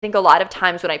think a lot of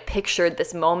times when I pictured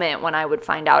this moment when I would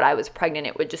find out I was pregnant,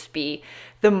 it would just be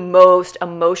the most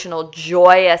emotional,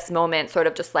 joyous moment, sort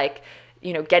of just like,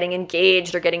 getting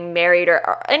engaged or getting married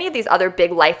or any of these other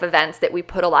big life events that we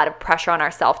put a lot of pressure on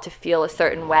ourselves to feel a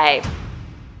certain way.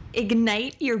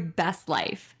 Ignite your best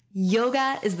life.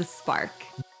 Yoga is the spark.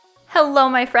 Hello,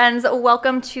 my friends.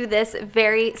 Welcome to this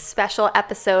very special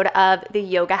episode of the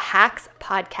Yoga Hacks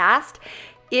podcast.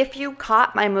 If you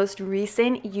caught my most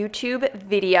recent YouTube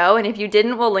video, and if you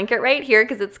didn't, we'll link it right here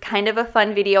because it's kind of a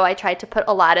fun video. I tried to put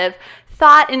a lot of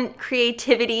thought and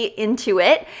creativity into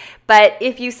it. But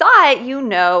if you saw it, you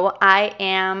know I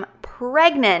am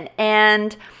pregnant.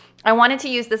 And I wanted to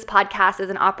use this podcast as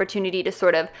an opportunity to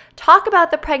sort of talk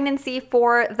about the pregnancy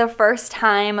for the first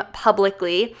time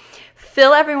publicly,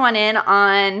 fill everyone in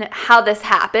on how this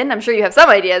happened. I'm sure you have some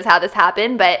ideas how this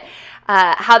happened, but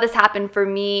how this happened for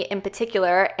me in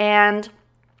particular, and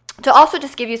to also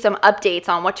just give you some updates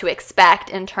on what to expect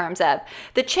in terms of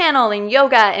the channel and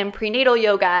yoga and prenatal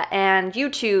yoga and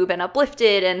YouTube and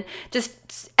Uplifted and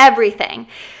just everything.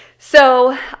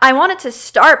 So I wanted to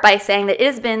start by saying that it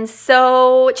has been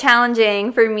so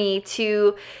challenging for me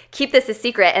to keep this a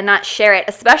secret and not share it,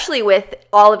 especially with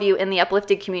all of you in the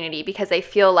Uplifted community, because I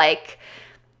feel like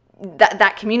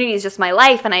that community is just my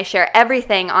life and I share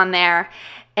everything on there.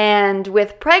 And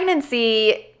with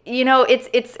pregnancy,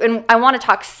 it's and I want to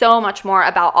talk so much more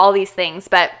about all these things,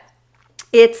 but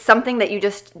it's something that you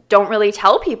just don't really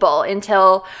tell people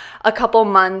until a couple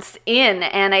months in.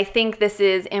 And I think this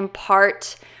is in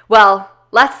part, well,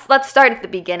 let's start at the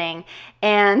beginning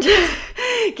and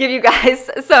give you guys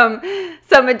some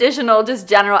additional just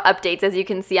general updates. As you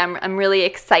can see, I'm really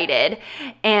excited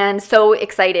and so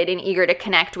excited and eager to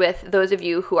connect with those of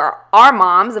you who are our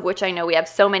moms, of which I know we have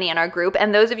so many in our group,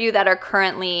 and those of you that are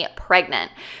currently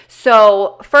pregnant.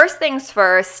 So first things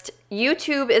first,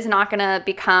 YouTube is not going to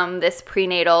become this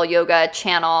prenatal yoga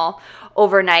channel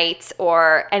overnight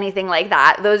or anything like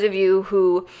that. Those of you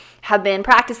who have been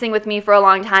practicing with me for a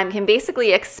long time can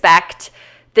basically expect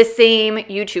the same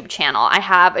YouTube channel. I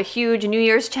have a huge New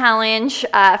Year's challenge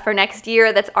for next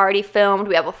year that's already filmed.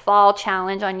 We have a fall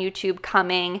challenge on YouTube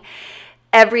coming.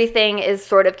 Everything is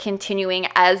sort of continuing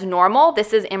as normal.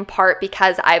 This is in part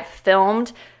because I've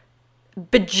filmed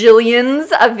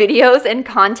bajillions of videos and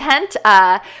content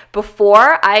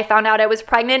before I found out I was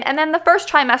pregnant. And then the first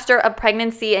trimester of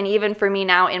pregnancy, and even for me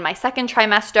now in my second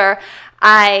trimester,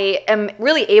 I am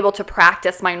really able to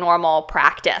practice my normal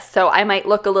practice. So I might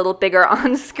look a little bigger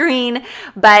on screen,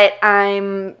 but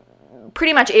I'm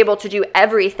pretty much able to do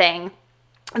everything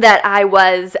that I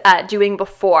was doing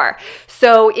before.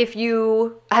 So if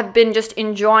you have been just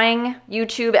enjoying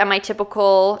YouTube and my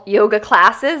typical yoga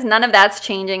classes, none of that's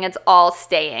changing. It's all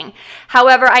staying.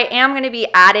 However, I am going to be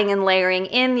adding and layering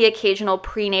in the occasional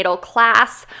prenatal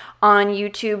class on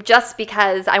YouTube just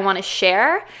because I want to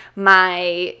share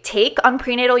my take on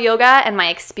prenatal yoga and my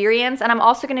experience. And I'm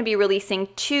also going to be releasing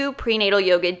 2 prenatal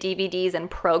yoga DVDs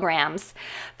and programs.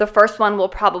 The first one will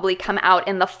probably come out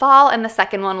in the fall, and the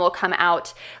second one will come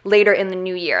out later in the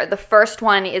new year. The first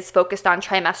one is focused on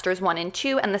trimesters 1 and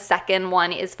 2, and the second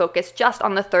one is focused just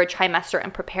on the third trimester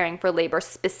and preparing for labor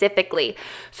specifically.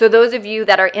 So those of you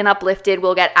that are in Uplifted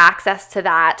will get access to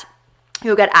that.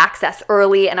 You'll get access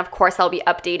early, and of course I'll be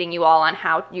updating you all on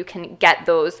how you can get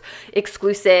those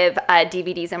exclusive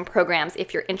DVDs and programs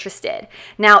if you're interested.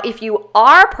 Now, if you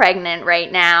are pregnant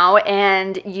right now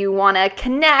and you want to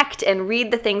connect and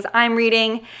read the things I'm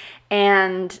reading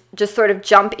and just sort of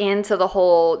jump into the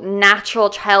whole natural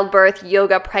childbirth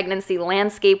yoga pregnancy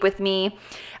landscape with me,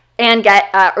 and get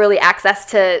early access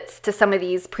to some of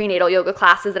these prenatal yoga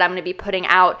classes that I'm going to be putting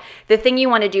out, the thing you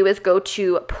want to do is go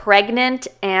to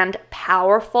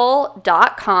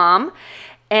pregnantandpowerful.com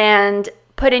and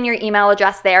put in your email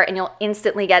address there, and you'll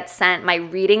instantly get sent my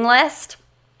reading list,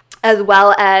 as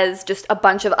well as just a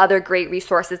bunch of other great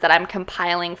resources that I'm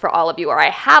compiling for all of you, or I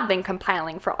have been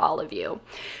compiling for all of you.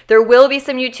 There will be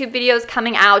some YouTube videos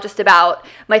coming out just about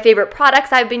my favorite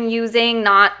products I've been using,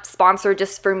 not sponsored,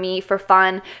 just for me, for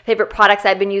fun. Favorite products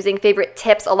I've been using, favorite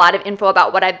tips, a lot of info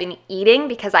about what I've been eating,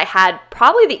 because I had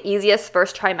probably the easiest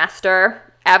first trimester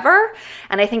ever.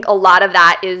 And I think a lot of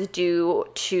that is due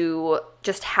to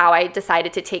just how I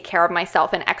decided to take care of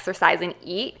myself and exercise and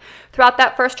eat throughout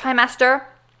that first trimester.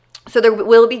 So there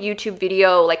will be YouTube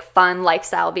video, like fun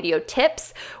lifestyle video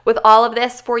tips with all of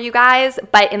this for you guys.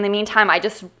 But in the meantime,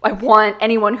 I want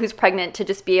anyone who's pregnant to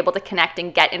just be able to connect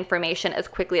and get information as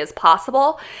quickly as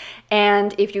possible.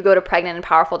 And if you go to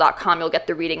pregnantandpowerful.com, you'll get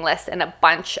the reading list and a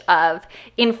bunch of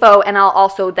info. And I'll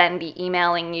also then be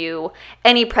emailing you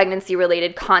any pregnancy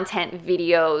related content,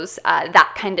 videos,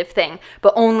 that kind of thing,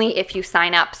 but only if you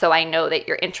sign up so I know that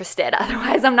you're interested.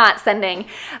 Otherwise, I'm not sending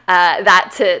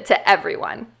that to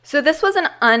everyone. So this was an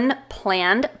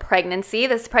unplanned pregnancy.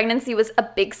 This pregnancy was a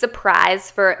big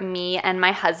surprise for me and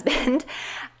my husband.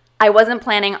 I wasn't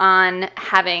planning on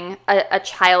having a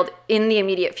child in the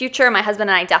immediate future. My husband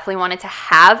and I definitely wanted to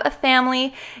have a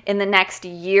family in the next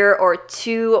year or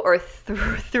two or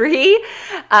three.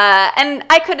 And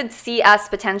I could see us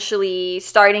potentially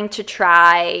starting to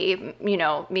try,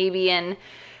 maybe in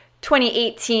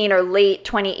 2018 or late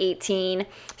 2018.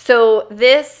 So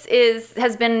this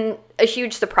has been a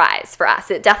huge surprise for us.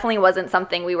 It definitely wasn't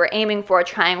something we were aiming for,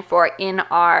 trying for in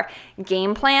our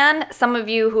game plan. Some of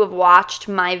you who have watched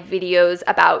my videos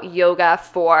about yoga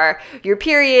for your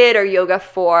period or yoga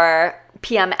for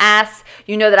PMS,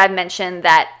 you know that I've mentioned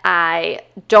that I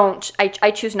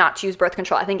choose not to use birth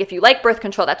control. I think if you like birth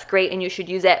control, that's great and you should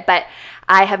use it, but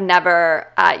I have never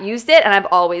used it, and I've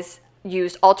always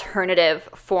used alternative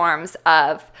forms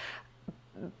of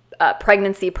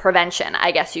pregnancy prevention,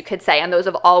 I guess you could say, and those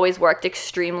have always worked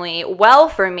extremely well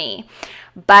for me.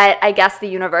 But I guess the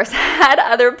universe had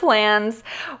other plans,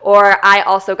 or I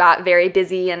also got very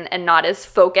busy and not as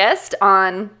focused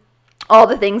on all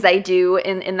the things I do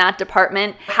in that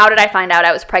department. How did I find out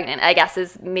I was pregnant, I guess,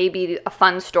 is maybe a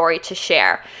fun story to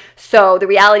share. So the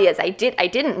reality is I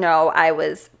didn't know I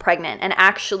was pregnant. And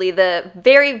actually the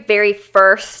very, very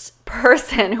first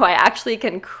person who I actually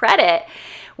can credit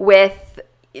with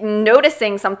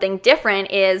noticing something different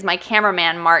is my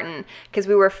cameraman, Martin, because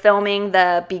we were filming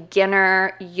the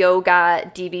beginner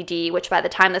yoga DVD, which by the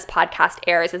time this podcast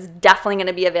airs is definitely going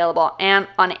to be available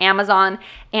on Amazon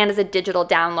and as a digital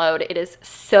download. It is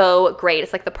so great.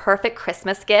 It's like the perfect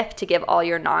Christmas gift to give all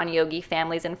your non-yogi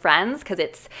families and friends, because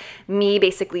it's me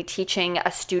basically teaching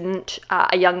a student,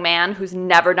 a young man who's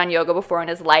never done yoga before in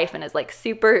his life and is like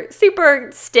super, super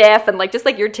stiff and like just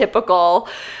like your typical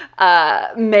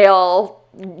male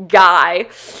guy,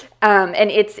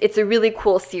 and it's a really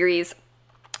cool series.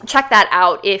 Check that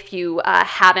out if you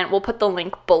haven't. We'll put the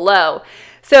link below.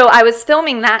 So I was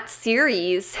filming that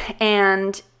series,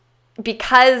 and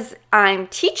because I'm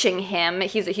teaching him,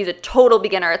 he's a total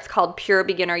beginner. It's called Pure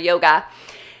Beginner Yoga.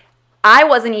 I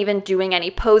wasn't even doing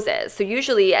any poses. So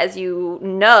usually, as you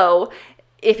know,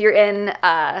 if you're in,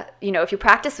 if you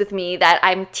practice with me, that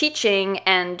I'm teaching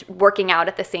and working out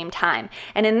at the same time.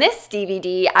 And in this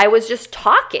DVD, I was just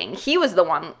talking. He was the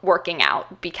one working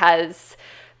out because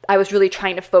I was really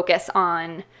trying to focus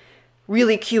on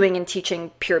really cueing and teaching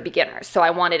pure beginners. So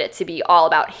I wanted it to be all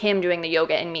about him doing the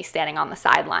yoga and me standing on the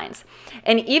sidelines.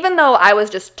 And even though I was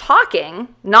just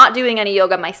talking, not doing any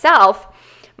yoga myself,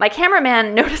 my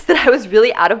cameraman noticed that I was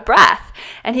really out of breath.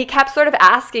 And he kept sort of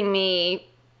asking me,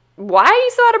 why are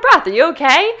you so out of breath? Are you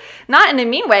okay? Not in a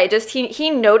mean way, just he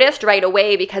noticed right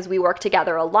away, because we work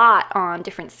together a lot on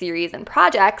different series and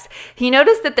projects. He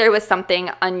noticed that there was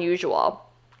something unusual.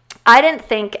 I didn't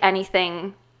think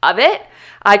anything of it.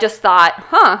 I just thought,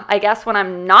 I guess when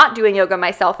I'm not doing yoga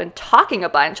myself and talking a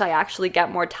bunch, I actually get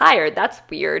more tired. That's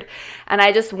weird. And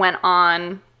I just went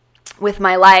on with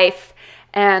my life.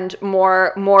 And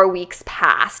more weeks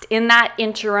passed. In that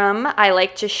interim, I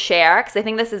like to share, because I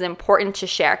think this is important to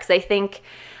share, because I think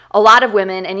a lot of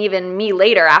women, and even me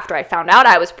later after I found out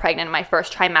I was pregnant in my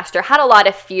first trimester, had a lot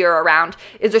of fear around,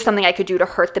 is there something I could do to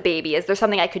hurt the baby? Is there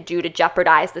something I could do to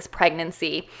jeopardize this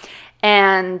pregnancy?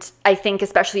 And I think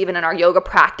especially even in our yoga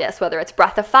practice, whether it's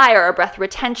breath of fire or breath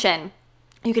retention,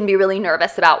 you can be really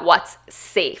nervous about what's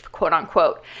safe, quote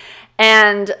unquote.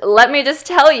 And let me just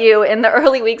tell you, in the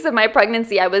early weeks of my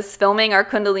pregnancy, I was filming our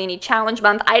Kundalini Challenge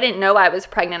Month. I didn't know I was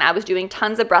pregnant. I was doing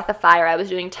tons of breath of fire. I was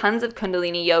doing tons of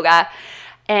Kundalini yoga.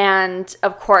 And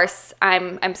of course,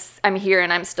 I'm here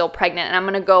and I'm still pregnant. And I'm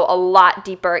going to go a lot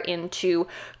deeper into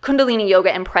Kundalini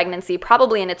yoga and pregnancy,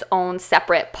 probably in its own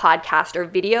separate podcast or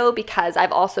video, because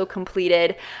I've also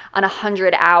completed an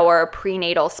 100-hour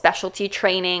prenatal specialty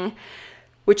training,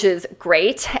 which is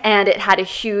great, and it had a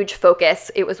huge focus.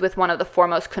 It was with one of the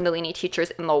foremost Kundalini teachers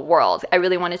in the world. I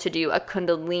really wanted to do a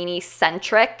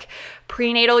Kundalini-centric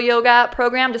prenatal yoga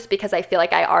program, just because I feel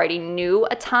like I already knew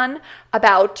a ton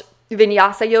about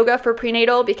Vinyasa yoga for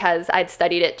prenatal, because I'd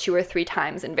studied it 2 or 3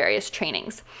 times in various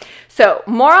trainings. So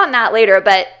more on that later,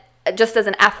 but just as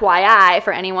an FYI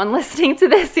for anyone listening to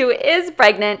this who is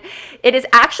pregnant, it is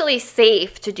actually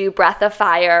safe to do Breath of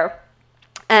Fire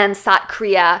and Sat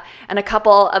Kriya and a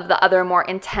couple of the other more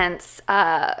intense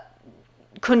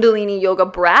Kundalini yoga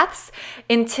breaths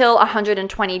until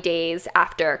 120 days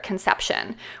after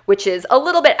conception, which is a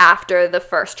little bit after the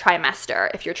first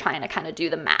trimester if you're trying to kind of do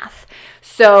the math.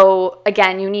 So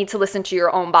again, you need to listen to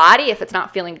your own body. If it's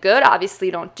not feeling good,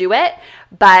 obviously don't do it.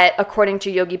 But according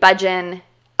to Yogi Bhajan,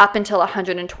 up until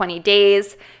 120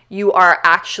 days, you are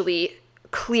actually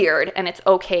cleared and it's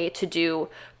okay to do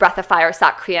Breath of Fire,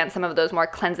 Sat Kriya, and some of those more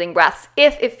cleansing breaths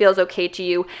if it feels okay to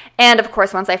you. And of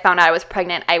course, once I found out I was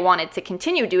pregnant, I wanted to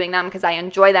continue doing them because I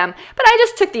enjoy them, but I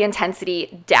just took the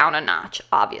intensity down a notch,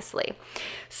 obviously.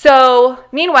 So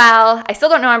meanwhile, I still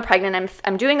don't know I'm pregnant.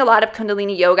 I'm doing a lot of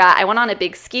Kundalini yoga. I went on a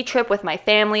big ski trip with my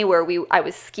family where I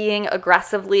was skiing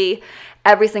aggressively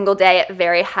every single day at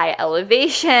very high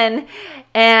elevation.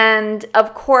 And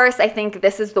of course, I think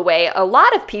this is the way a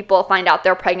lot of people find out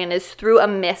they're pregnant is through a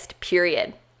missed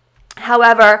period.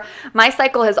 However, my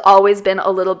cycle has always been a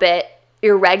little bit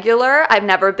irregular. I've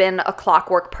never been a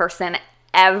clockwork person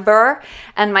ever,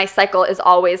 and my cycle is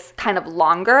always kind of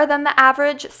longer than the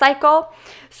average cycle.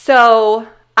 So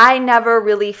I never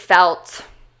really felt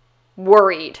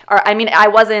worried. I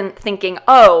wasn't thinking,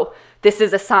 oh, this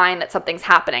is a sign that something's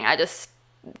happening. I just,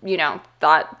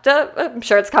 thought, I'm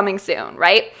sure it's coming soon,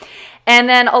 right? And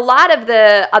then a lot of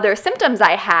the other symptoms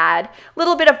I had, a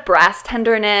little bit of breast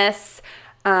tenderness,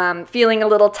 feeling a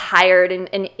little tired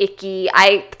and icky,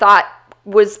 I thought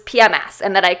was PMS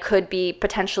and that I could be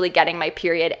potentially getting my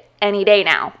period any day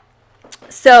now.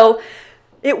 So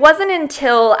it wasn't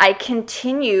until I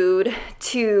continued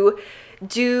to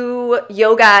do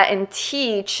yoga and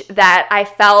teach that I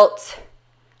felt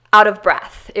out of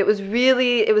breath. It was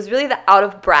really the out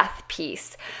of breath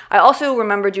piece. I also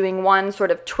remember doing one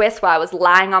sort of twist where I was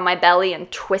lying on my belly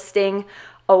and twisting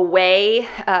away.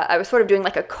 I was sort of doing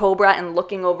like a cobra and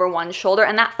looking over one shoulder,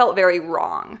 and that felt very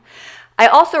wrong. I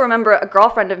also remember a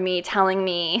girlfriend of me telling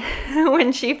me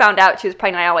when she found out she was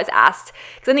pregnant, I always asked,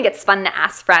 because I think it's fun to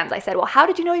ask friends. I said, well, how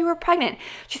did you know you were pregnant?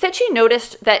 She said she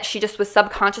noticed that she just was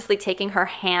subconsciously taking her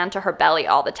hand to her belly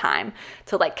all the time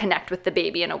to like connect with the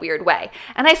baby in a weird way.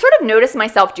 And I sort of noticed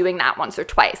myself doing that once or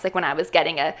twice, like when I was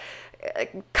getting a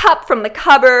cup from the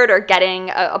cupboard or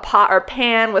getting a pot or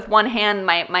pan with one hand,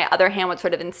 my other hand would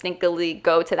sort of instinctively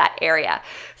go to that area.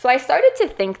 So I started to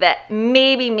think that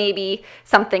maybe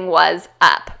something was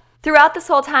up. Throughout this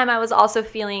whole time, I was also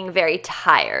feeling very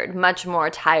tired, much more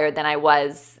tired than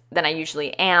I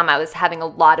usually am. I was having a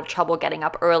lot of trouble getting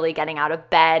up early, getting out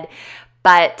of bed.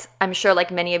 But I'm sure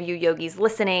like many of you yogis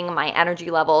listening, my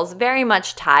energy levels very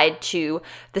much tied to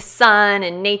the sun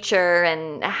and nature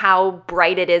and how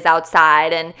bright it is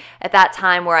outside. And at that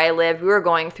time where I lived, we were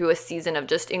going through a season of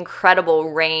just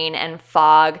incredible rain and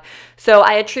fog. So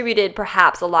I attributed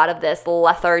perhaps a lot of this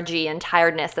lethargy and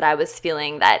tiredness that I was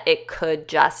feeling that it could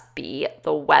just be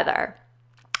the weather.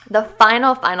 The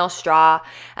final straw,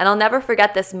 and I'll never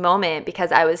forget this moment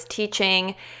because I was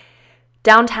teaching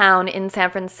downtown in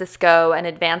San Francisco, an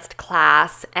advanced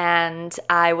class, and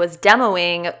I was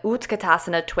demoing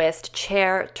Utkatasana twist,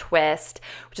 chair twist,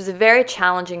 which is a very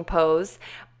challenging pose.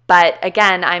 But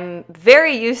again, I'm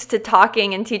very used to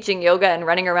talking and teaching yoga and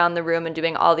running around the room and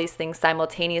doing all these things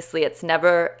simultaneously. It's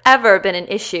never, ever been an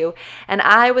issue. And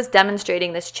I was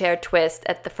demonstrating this chair twist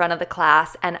at the front of the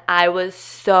class, and I was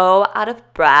so out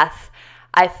of breath.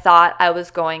 I thought I was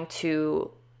going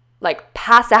to like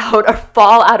pass out or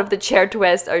fall out of the chair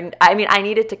twist, I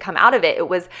needed to come out of it.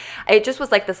 It just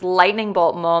was like this lightning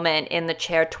bolt moment in the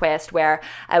chair twist where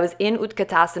I was in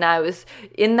Utkatasana, I was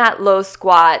in that low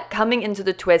squat, coming into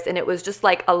the twist, and it was just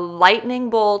like a lightning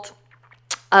bolt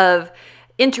of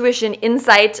intuition,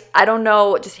 insight, I don't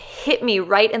know, just hit me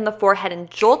right in the forehead and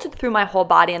jolted through my whole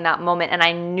body in that moment. And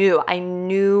I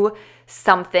knew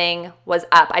something was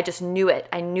up. I just knew it.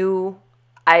 I knew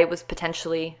I was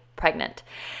potentially pregnant.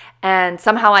 And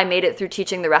somehow I made it through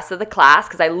teaching the rest of the class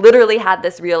because I literally had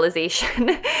this realization,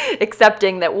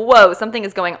 accepting that, whoa, something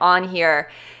is going on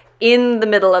here in the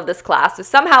middle of this class. So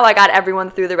somehow I got everyone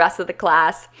through the rest of the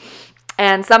class,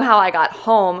 and somehow I got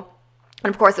home.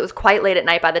 And of course, it was quite late at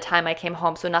night by the time I came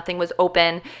home, so nothing was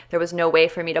open. There was no way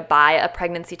for me to buy a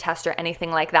pregnancy test or anything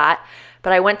like that.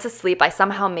 But I went to sleep. I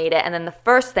somehow made it. And then the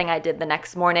first thing I did the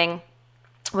next morning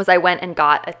was I went and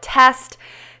got a test,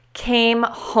 came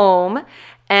home,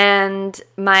 and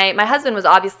my husband was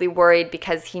obviously worried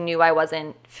because he knew I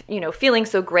wasn't, feeling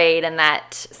so great and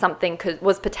that something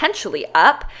was potentially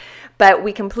up. But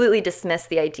we completely dismissed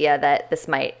the idea that this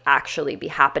might actually be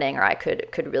happening or I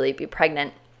could really be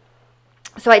pregnant.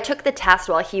 So I took the test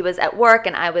while he was at work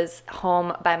and I was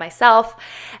home by myself,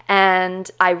 and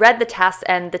I read the test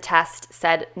and the test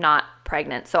said not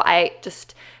pregnant. So I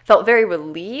just felt very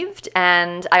relieved,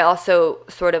 and I also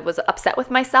sort of was upset with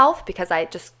myself because I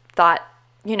just thought,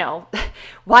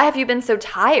 why have you been so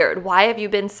tired? Why have you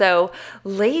been so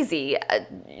lazy?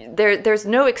 There's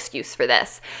no excuse for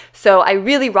this. So I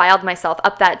really riled myself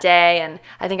up that day, and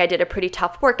I think I did a pretty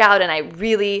tough workout, and I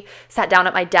really sat down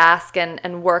at my desk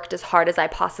and worked as hard as I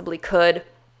possibly could,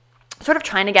 sort of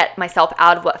trying to get myself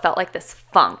out of what felt like this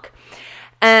funk.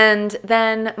 And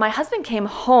then my husband came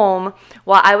home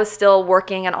while I was still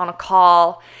working and on a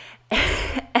call,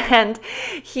 and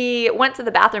he went to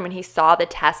the bathroom and he saw the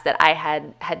test that I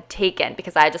had taken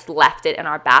because I had just left it in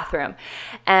our bathroom.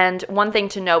 And one thing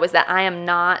to know is that I am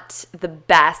not the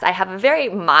best. I have a very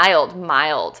mild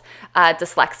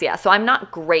dyslexia. So I'm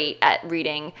not great at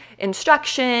reading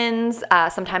instructions.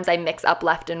 Sometimes I mix up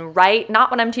left and right, not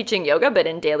when I'm teaching yoga, but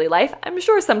in daily life. I'm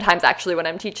sure sometimes actually when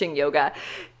I'm teaching yoga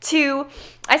too.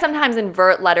 I sometimes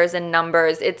invert letters and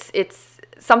numbers. It's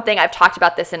something I've talked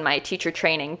about this in my teacher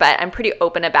training, but I'm pretty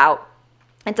open about.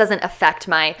 It doesn't affect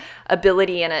my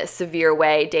ability in a severe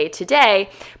way day to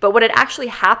day. But what had actually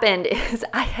happened is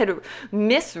I had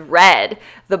misread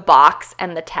the box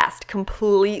and the test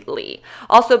completely.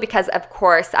 Also because, of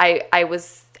course, I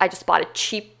just bought a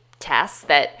cheap test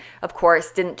that, of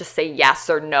course, didn't just say yes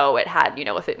or no. It had,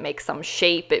 if it makes some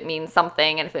shape, it means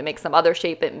something. And if it makes some other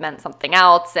shape, it meant something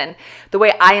else. And the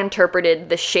way I interpreted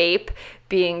the shape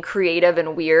being creative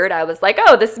and weird, I was like,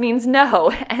 oh, this means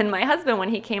no. And my husband, when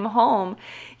he came home,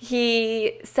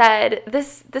 he said,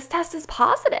 this test is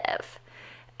positive.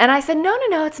 And I said, no,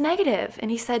 it's negative.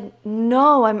 And he said,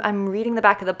 no, I'm reading the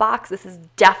back of the box. This is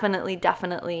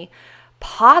definitely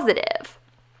positive.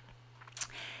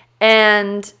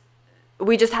 And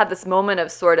we just had this moment of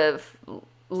sort of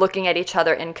looking at each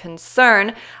other in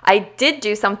concern. I did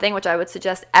do something which I would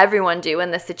suggest everyone do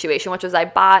in this situation, which was I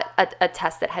bought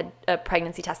a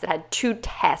pregnancy test that had 2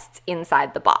 tests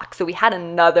inside the box. So we had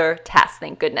another test,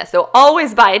 thank goodness. So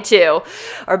always buy 2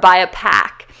 or buy a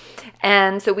pack.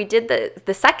 And so we did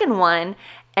the second one,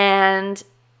 and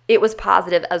it was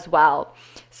positive as well.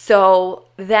 So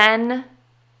then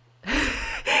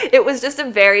it was just a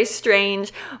very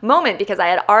strange moment because I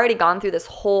had already gone through this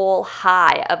whole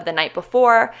high of the night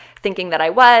before, thinking that I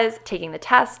was, taking the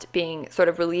test, being sort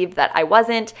of relieved that I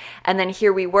wasn't. And then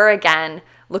here we were again,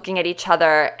 looking at each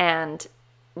other and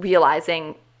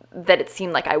realizing that it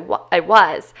seemed like I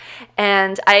was.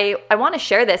 And I want to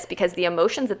share this because the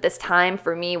emotions at this time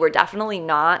for me were definitely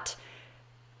not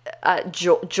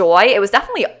joy. It was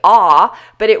definitely awe,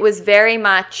 but it was very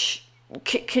much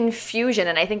confusion.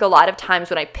 And I think a lot of times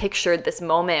when I pictured this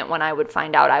moment when I would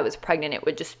find out I was pregnant, it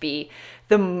would just be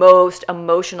the most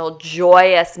emotional,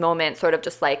 joyous moment, sort of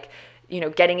just like,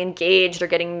 getting engaged or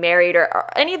getting married or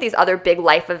any of these other big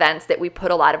life events that we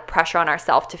put a lot of pressure on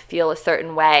ourselves to feel a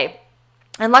certain way.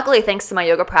 And luckily, thanks to my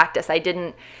yoga practice, I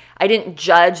didn't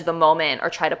judge the moment or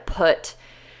try to put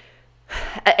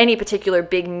any particular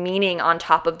big meaning on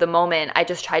top of the moment. I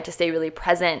just tried to stay really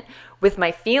present with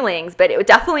my feelings, but it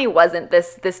definitely wasn't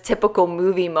this typical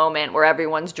movie moment where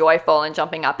everyone's joyful and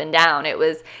jumping up and down. It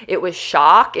was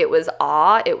shock, it was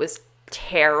awe, it was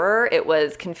terror, it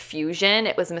was confusion,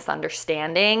 it was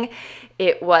misunderstanding.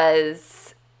 It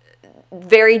was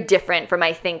very different from,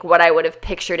 I think, what I would have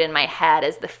pictured in my head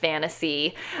as the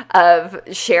fantasy of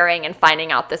sharing and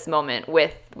finding out this moment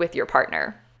with your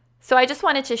partner. So I just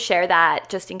wanted to share that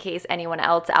just in case anyone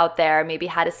else out there maybe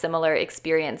had a similar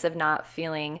experience of not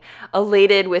feeling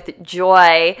elated with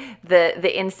joy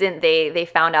the instant they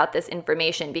found out this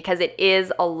information, because it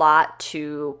is a lot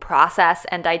to process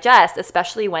and digest,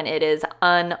 especially when it is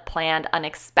unplanned,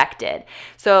 unexpected.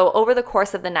 So over the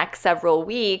course of the next several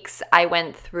weeks, I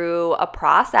went through a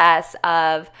process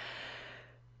of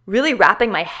really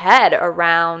wrapping my head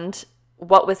around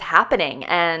what was happening.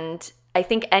 And I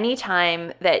think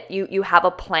anytime that you have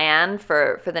a plan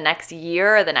for the next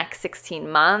year or the next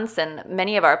 16 months, and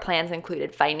many of our plans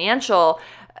included financial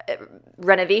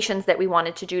renovations that we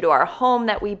wanted to do to our home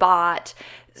that we bought,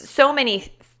 so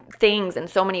many things in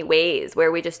so many ways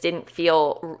where we just didn't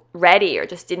feel ready or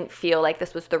just didn't feel like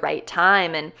this was the right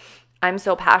time. And I'm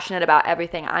so passionate about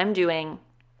everything I'm doing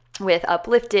with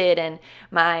Uplifted and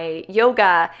my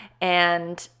yoga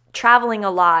and traveling a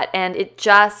lot, and it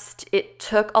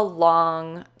took a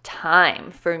long time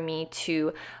for me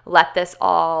to let this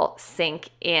all sink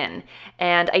in.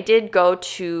 And I did go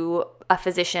to a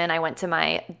physician. I went to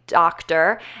my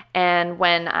doctor, and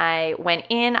when I went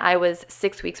in, I was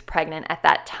 6 weeks pregnant at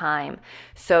that time.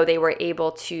 So they were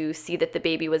able to see that the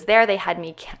baby was there. They had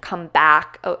me come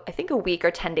back, I think a week or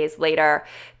 10 days later,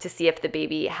 to see if the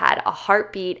baby had a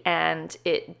heartbeat, and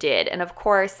it did. And of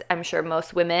course, I'm sure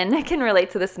most women can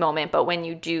relate to this moment, but when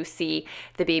you do see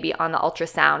the baby on the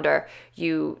ultrasound, or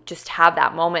you just have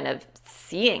that moment of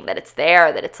seeing that it's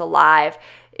there, that it's alive,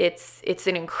 it's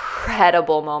an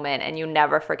incredible moment, and you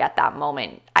never forget that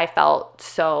moment. I felt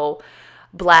so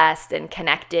blessed and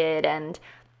connected and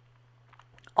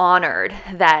honored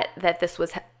that this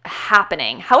was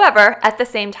happening. However, at the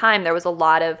same time, there was a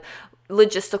lot of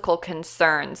logistical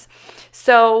concerns.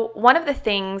 So one of the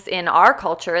things in our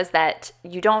culture is that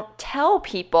you don't tell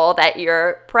people that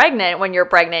you're pregnant when you're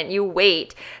pregnant. You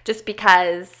wait, just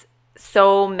because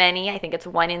so many, I think it's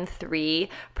 1 in 3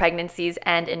 pregnancies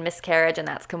end in miscarriage, and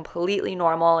that's completely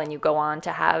normal, and you go on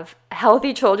to have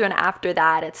healthy children after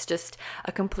that. It's just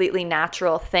a completely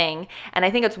natural thing. And I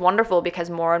think it's wonderful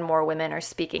because more and more women are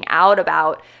speaking out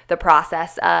about the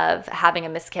process of having a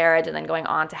miscarriage and then going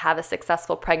on to have a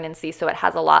successful pregnancy, so it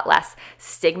has a lot less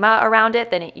stigma around it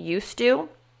than it used to.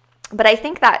 But I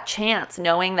think that chance,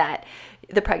 knowing that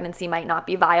the pregnancy might not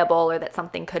be viable or that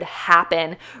something could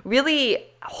happen, really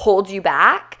holds you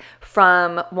back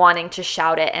from wanting to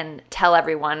shout it and tell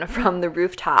everyone from the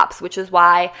rooftops, which is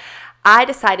why I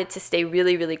decided to stay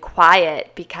really, really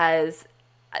quiet, because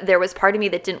there was part of me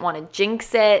that didn't want to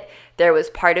jinx it. There was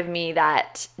part of me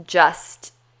that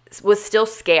just was still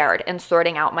scared and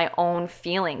sorting out my own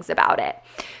feelings about it.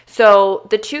 So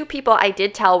the 2 people I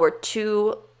did tell were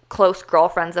 2 close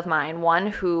girlfriends of mine, one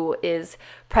who is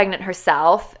pregnant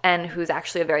herself and who's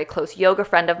actually a very close yoga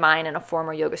friend of mine and a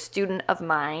former yoga student of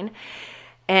mine.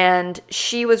 And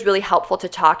she was really helpful to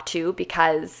talk to,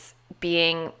 because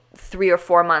being 3 or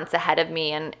 4 months ahead of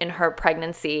me in her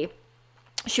pregnancy,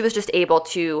 she was just able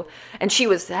to, and she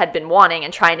had been wanting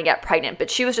and trying to get pregnant,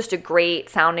 but she was just a great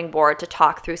sounding board to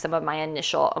talk through some of my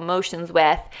initial emotions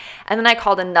with. And then I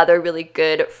called another really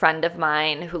good friend of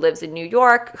mine who lives in New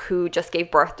York, who just gave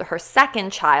birth to her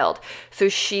 2nd child. So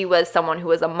she was someone who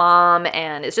was a mom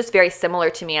and is just very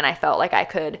similar to me, and I felt like I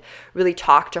could really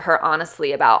talk to her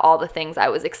honestly about all the things I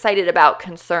was excited about,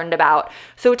 concerned about.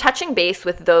 So touching base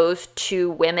with those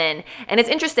 2 women. And it's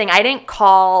interesting, I didn't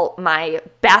call my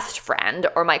best friend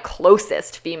or my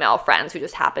closest female friends, who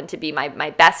just happened to be my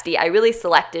bestie. I really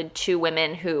selected 2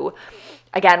 women who,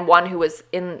 again, one who was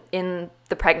in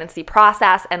the pregnancy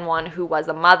process and one who was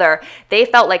a mother. They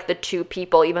felt like the 2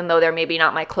 people, even though they're maybe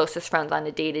not my closest friends on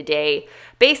a day-to-day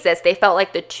basis, they felt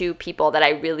like the 2 people that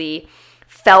I really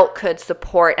felt could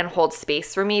support and hold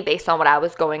space for me based on what I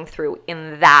was going through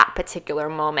in that particular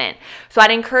moment. So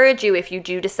I'd encourage you, if you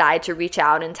do decide to reach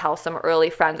out and tell some early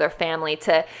friends or family,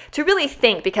 to really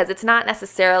think, because it's not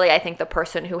necessarily, I think, the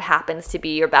person who happens to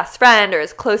be your best friend or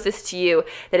is closest to you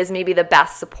that is maybe the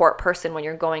best support person when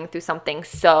you're going through something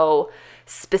so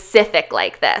specific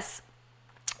like this.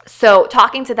 So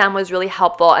talking to them was really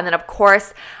helpful. And then, of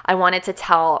course, I wanted to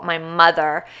tell my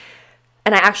mother.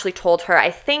 And I actually told her,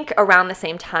 I think around the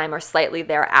same time or slightly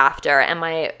thereafter,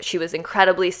 and she was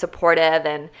incredibly supportive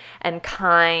and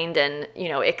kind and,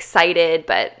 excited,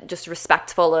 but just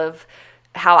respectful of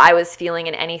how I was feeling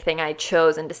in anything I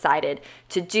chose and decided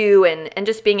to do, and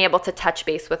just being able to touch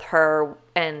base with her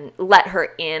and let her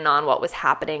in on what was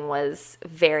happening was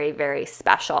very, very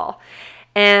special.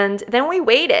 And then we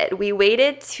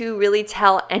waited to really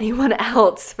tell anyone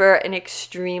else for an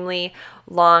extremely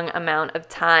long amount of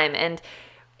time. And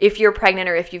if you're pregnant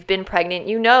or if you've been pregnant,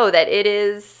 you know that it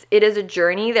is a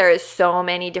journey. There is so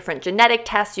many different genetic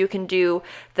tests you can do.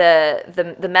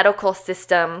 The medical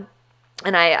system,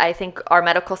 and I think our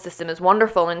medical system is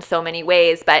wonderful in so many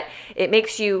ways, but it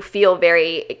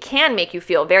can make you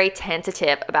feel very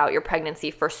tentative about your pregnancy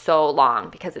for so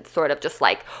long, because it's sort of just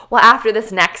like, well, after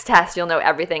this next test, you'll know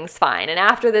everything's fine. And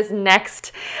after this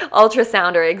next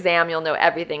ultrasound or exam, you'll know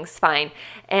everything's fine.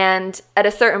 And at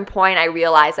a certain point, I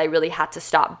realized I really had to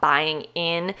stop buying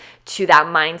in to that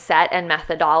mindset and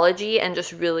methodology and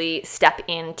just really step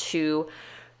into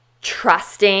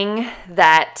trusting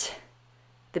that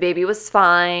the baby was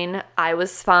fine, I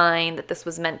was fine, that this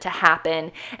was meant to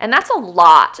happen. And that's a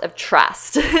lot of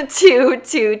trust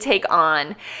to take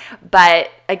on. But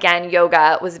again,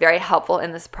 yoga was very helpful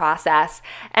in this process.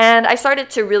 And I started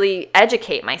to really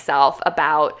educate myself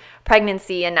about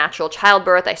pregnancy and natural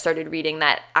childbirth. I started reading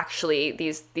that actually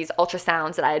these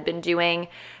ultrasounds that I had been doing,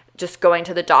 just going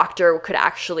to the doctor, could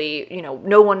actually,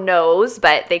 no one knows,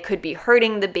 but they could be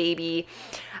hurting the baby.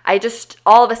 I just,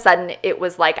 all of a sudden, it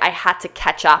was like I had to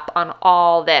catch up on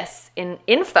all this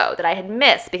info that I had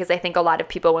missed, because I think a lot of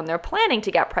people, when they're planning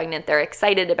to get pregnant, they're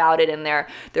excited about it and they're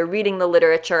reading the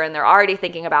literature and they're already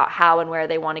thinking about how and where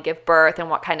they want to give birth and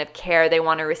what kind of care they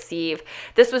want to receive.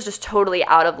 This was just totally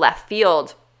out of left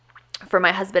field for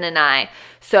my husband and I.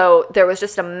 So there was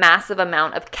just a massive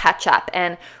amount of catch up,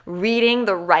 and reading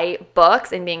the right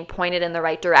books and being pointed in the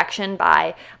right direction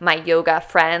by my yoga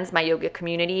friends, my yoga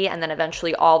community, and then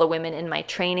eventually all the women in my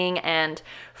training, and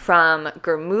from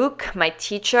Gurmukh, my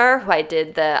teacher, who I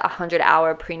did the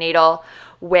 100-hour prenatal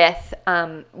with,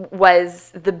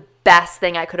 was the best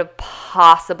thing I could have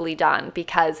possibly done,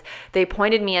 because they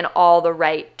pointed me in all the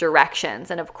right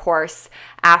directions. And of course,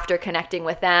 after connecting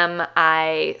with them,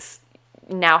 I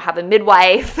now have a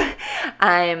midwife.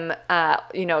 I'm,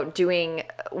 doing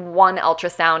one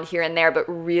ultrasound here and there, but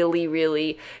really,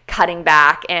 really cutting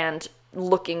back and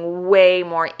looking way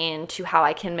more into how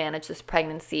I can manage this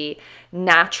pregnancy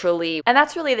naturally. And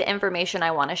that's really the information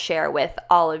I want to share with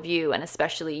all of you, and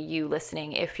especially you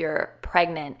listening if you're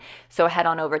pregnant. So head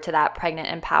on over to that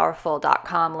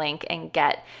pregnantandpowerful.com link and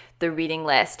get the reading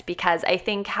list, because I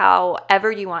think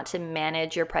however you want to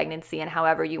manage your pregnancy and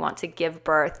however you want to give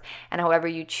birth and however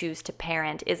you choose to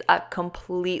parent is a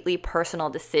completely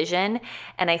personal decision.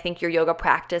 And I think your yoga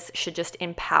practice should just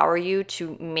empower you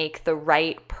to make the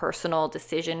right personal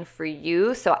decision for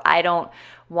you. So I don't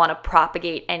want to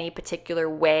propagate any particular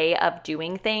way of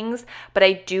doing things, but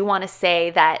I do want to say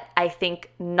that I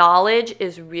think knowledge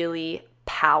is really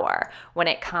power when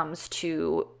it comes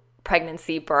to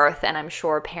pregnancy, birth, and I'm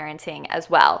sure parenting as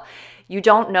well. You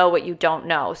don't know what you don't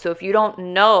know. So if you don't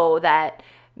know that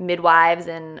midwives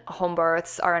and home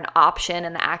births are an option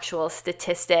and the actual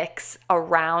statistics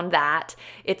around that,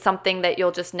 it's something that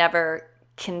you'll just never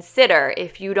consider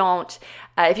if you don't,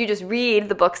 if you just read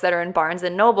the books that are in Barnes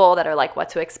and Noble that are like What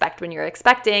to Expect When You're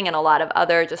Expecting and a lot of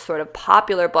other just sort of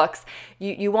popular books,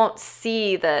 you won't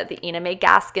see the Ina May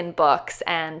Gaskin books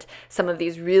and some of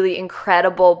these really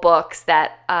incredible books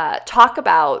that talk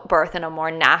about birth in a more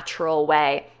natural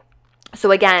way. So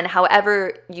again,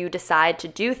 however you decide to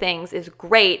do things is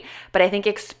great, but I think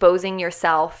exposing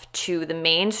yourself to the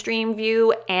mainstream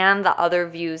view and the other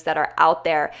views that are out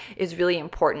there is really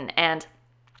important. And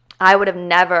I would have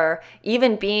never,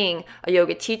 even being a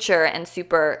yoga teacher and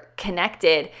super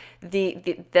connected,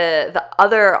 the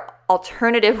other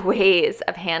alternative ways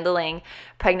of handling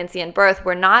pregnancy and birth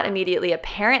were not immediately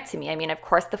apparent to me. I mean, of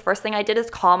course, the first thing I did is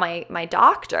call my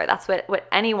doctor. That's what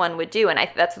anyone would do, and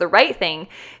that's the right thing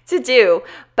to do.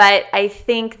 But I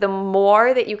think the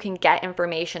more that you can get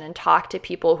information and talk to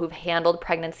people who've handled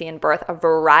pregnancy and birth a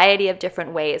variety of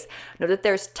different ways, know that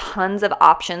there's tons of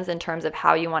options in terms of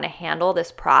how you want to handle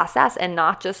this process and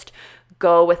not just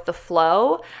go with the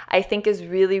flow, I think is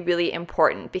really, really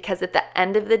important, because at the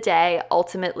end of the day,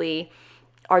 ultimately,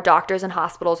 our doctors and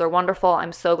hospitals are wonderful.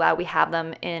 I'm so glad we have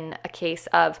them in a case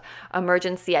of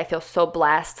emergency. I feel so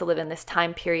blessed to live in this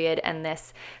time period and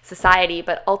this society,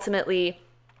 but ultimately,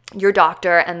 your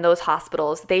doctor and those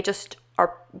hospitals, they just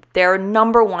are, their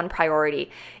number one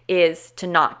priority is to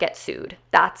not get sued.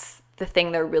 That's the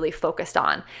thing they're really focused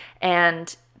on.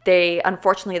 And they,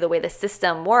 unfortunately, the way the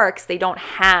system works, they don't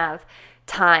have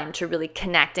time to really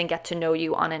connect and get to know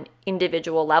you on an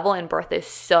individual level. And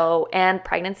and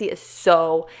pregnancy is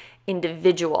so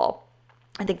individual.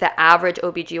 I think the average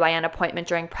OBGYN appointment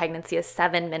during pregnancy is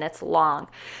 7 minutes long.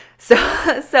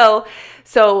 So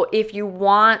if you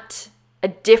want a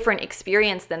different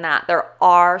experience than that, there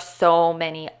are so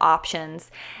many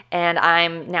options. And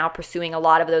I'm now pursuing a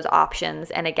lot of those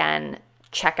options. And again,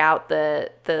 check out the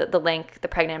link, the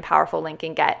Pregnant and Powerful link,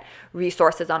 and get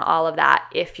resources on all of that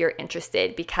if you're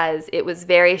interested, because it was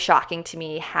very shocking to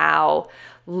me how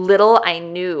little I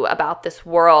knew about this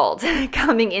world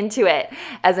coming into it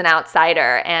as an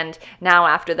outsider. And now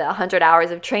after the 100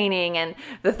 hours of training and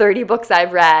the 30 books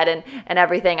I've read and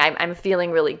everything, I'm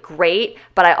feeling really great,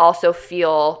 but I also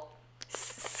feel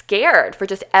scared for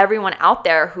just everyone out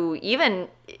there who even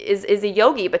is a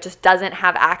yogi but just doesn't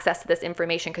have access to this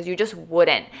information, because you just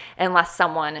wouldn't unless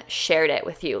someone shared it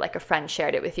with you, like a friend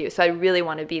shared it with you. So I really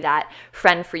want to be that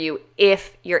friend for you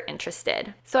if you're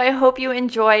interested. So I hope you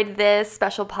enjoyed this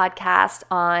special podcast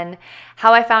on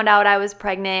how I found out I was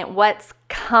pregnant, what's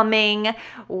coming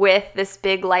with this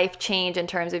big life change in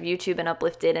terms of YouTube and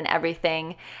Uplifted and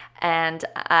everything. And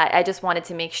I just wanted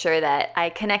to make sure that I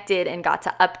connected and got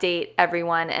to update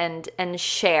everyone and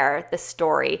share the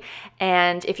story.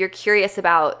 And if you're curious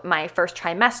about my first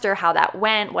trimester, how that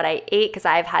went, what I ate, because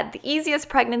I've had the easiest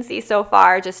pregnancy so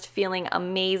far, just feeling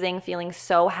amazing, feeling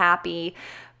so happy,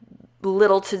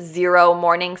 little to zero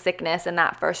morning sickness in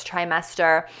that first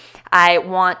trimester. I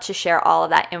want to share all of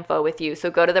that info with you.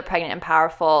 So go to the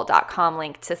pregnantandpowerful.com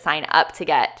link to sign up to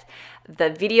get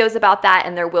the videos about that,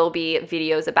 and there will be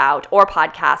videos about, or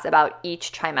podcasts about,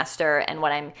 each trimester and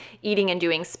what I'm eating and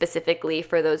doing specifically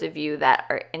for those of you that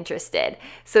are interested.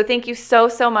 So thank you so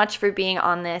much for being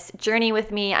on this journey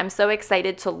with me. I'm so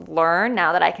excited to learn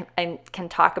now that I can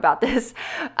talk about this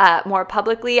more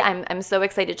publicly. I'm so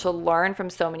excited to learn from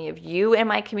so many of you in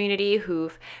my community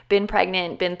who've been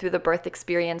pregnant, been through the birth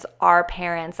experience, are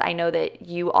parents. I know that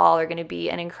you all are going to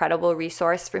be an incredible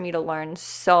resource for me to learn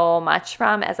so much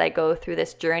from as I go through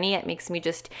this journey. It makes me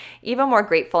just even more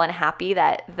grateful and happy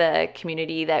that the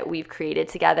community that we've created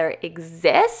together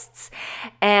exists,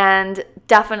 and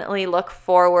definitely look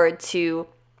forward to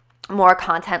more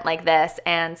content like this,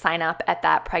 and sign up at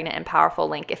that Pregnant and Powerful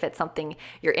link if it's something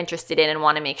you're interested in and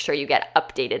want to make sure you get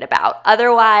updated about.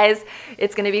 Otherwise,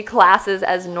 it's going to be classes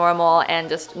as normal and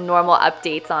just normal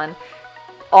updates on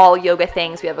all yoga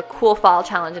things. We have a cool fall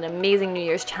challenge, an amazing New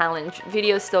Year's challenge,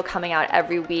 videos still coming out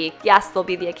every week. Yes, there'll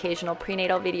be the occasional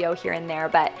prenatal video here and there,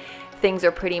 but things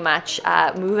are pretty much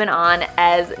moving on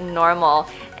as normal.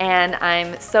 And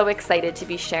I'm so excited to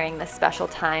be sharing this special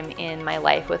time in my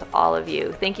life with all of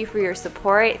you. Thank you for your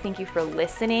support. Thank you for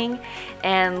listening.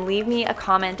 And leave me a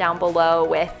comment down below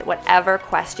with whatever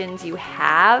questions you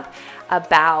have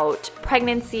about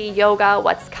pregnancy, yoga,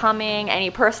 what's coming, any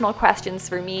personal questions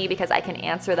for me, because I can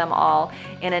answer them all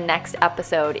in a next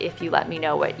episode if you let me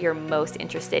know what you're most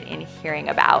interested in hearing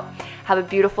about. Have a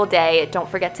beautiful day. Don't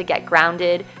forget to get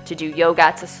grounded, to do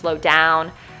yoga, to slow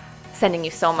down. Sending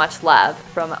you so much love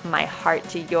from my heart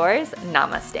to yours.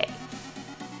 Namaste.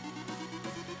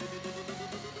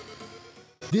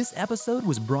 This episode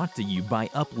was brought to you by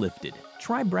Uplifted.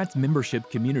 Try Brett's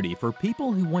membership community for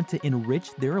people who want to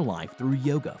enrich their life through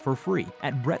yoga for free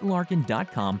at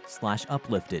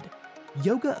brettlarkin.com/uplifted.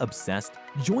 Yoga obsessed?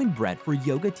 Join Brett for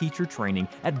yoga teacher training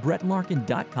at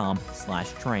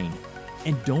brettlarkin.com/train.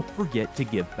 And don't forget to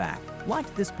give back.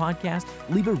 Like this podcast,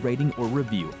 leave a rating or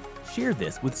review. Share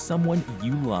this with someone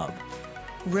you love.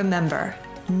 Remember,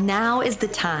 now is the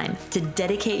time to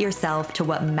dedicate yourself to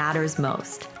what matters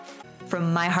most.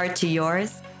 From my heart to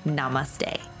yours,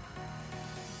 namaste.